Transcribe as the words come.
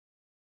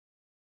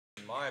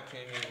my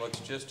opinion, looks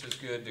just as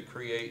good to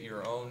create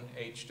your own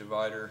H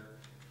divider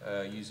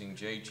using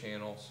J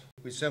channels.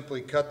 We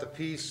simply cut the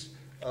piece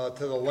to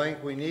the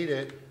length we need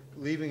it,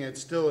 leaving it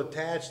still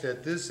attached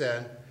at this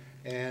end,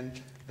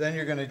 and then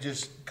you're going to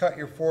just cut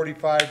your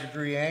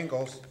 45-degree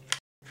angles.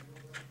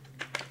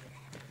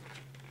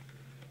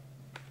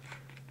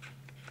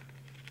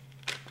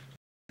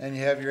 And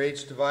you have your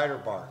H divider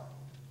bar.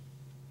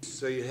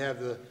 So you have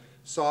the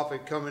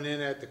soffit coming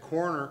in at the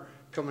corner,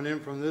 coming in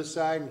from this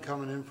side and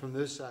coming in from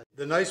this side.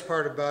 The nice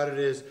part about it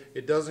is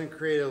it doesn't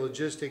create a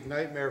logistic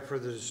nightmare for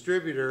the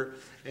distributor,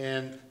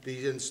 and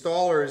the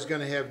installer is going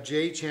to have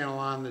J channel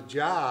on the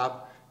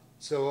job,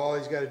 so all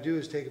he's got to do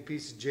is take a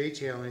piece of J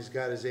channel and he's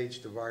got his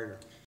H divider.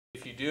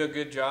 If you do a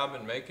good job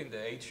in making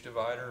the H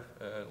divider,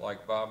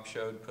 like Bob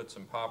showed, put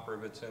some pop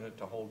rivets in it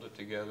to hold it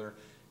together,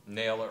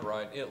 nail it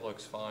right, it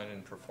looks fine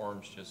and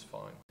performs just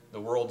fine. The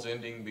world's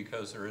ending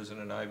because there isn't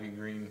an ivy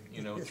green,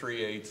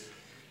 3/8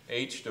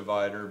 H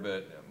divider,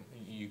 but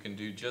you can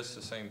do just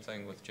the same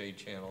thing with J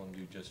channel and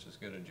do just as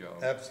good a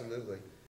job. Absolutely.